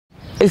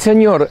El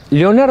señor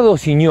Leonardo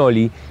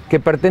Cignoli,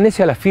 que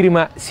pertenece a la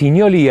firma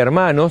Cignoli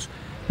Hnos,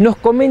 nos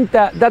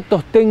comenta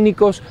datos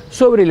técnicos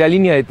sobre la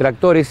línea de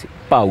tractores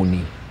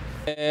Pauny.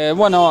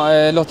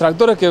 Los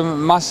tractores que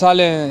más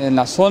salen en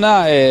la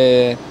zona,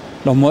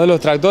 los modelos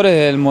de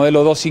tractores, el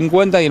modelo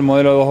 250 y el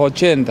modelo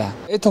 280.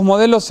 Estos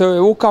modelos se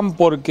buscan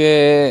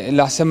porque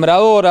las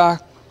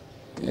sembradoras,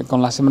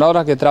 con las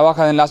sembradoras que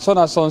trabajan en la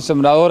zona, son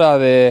sembradoras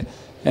de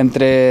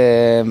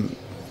entre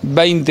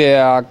 20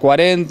 a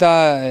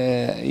 40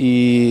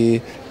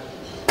 y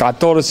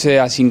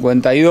 14 a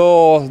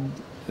 52,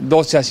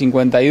 12 a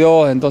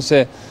 52,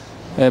 entonces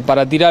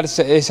para tirar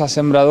esa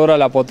sembradora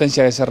la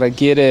potencia que se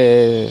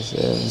requiere es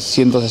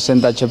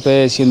 160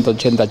 HP,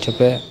 180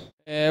 HP.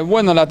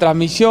 La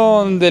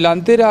transmisión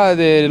delantera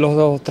de los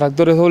dos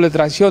tractores doble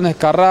tracción es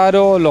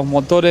Carraro, los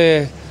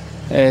motores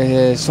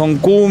son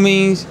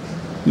Cummins,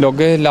 lo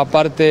que es la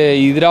parte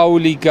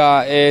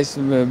hidráulica es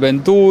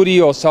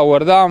Venturi o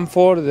Sauer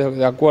Danforth,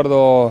 de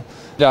acuerdo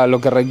a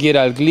lo que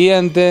requiera el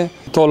cliente.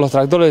 Todos los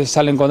tractores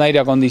salen con aire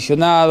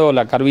acondicionado,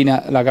 la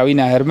cabina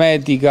es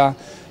hermética,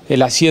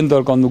 el asiento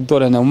del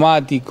conductor es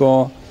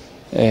neumático,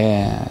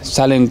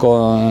 salen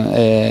con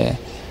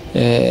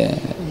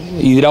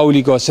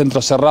hidráulico de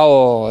centro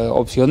cerrado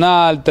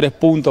opcional, 3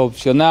 puntos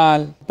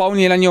opcional.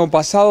 Pauny el año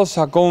pasado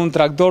sacó un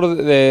tractor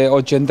de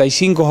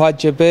 85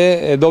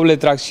 HP doble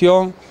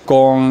tracción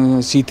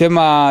con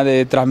sistema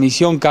de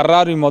transmisión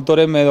Carraro y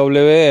motor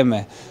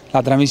MWM.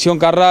 La transmisión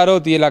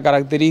Carraro tiene las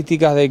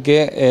características de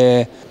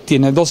que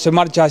tiene 12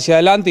 marchas hacia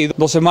adelante y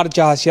 12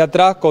 marchas hacia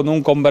atrás con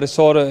un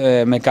conversor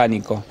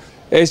mecánico.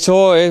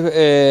 Eso es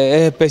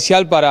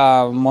especial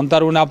para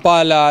montar una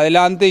pala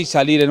adelante y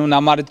salir en una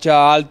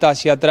marcha alta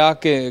hacia atrás,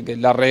 que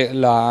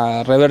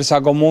la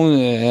reversa común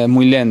es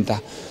muy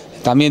lenta.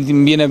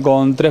 También viene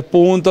con 3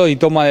 puntos y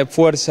toma de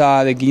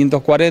fuerza de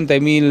 540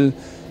 y 1000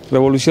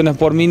 revoluciones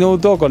por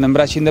minuto, con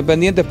embrague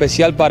independiente,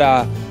 especial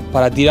para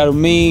tirar un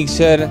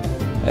mixer,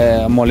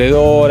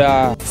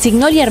 moledora.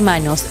 Cignoli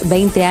Hnos,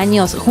 20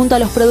 años junto a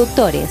los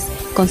productores,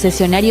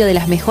 concesionario de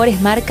las mejores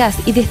marcas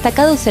y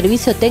destacado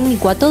servicio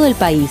técnico a todo el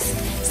país.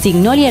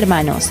 Cignoli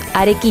Hnos,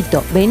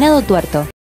 Arequito, Venado Tuerto.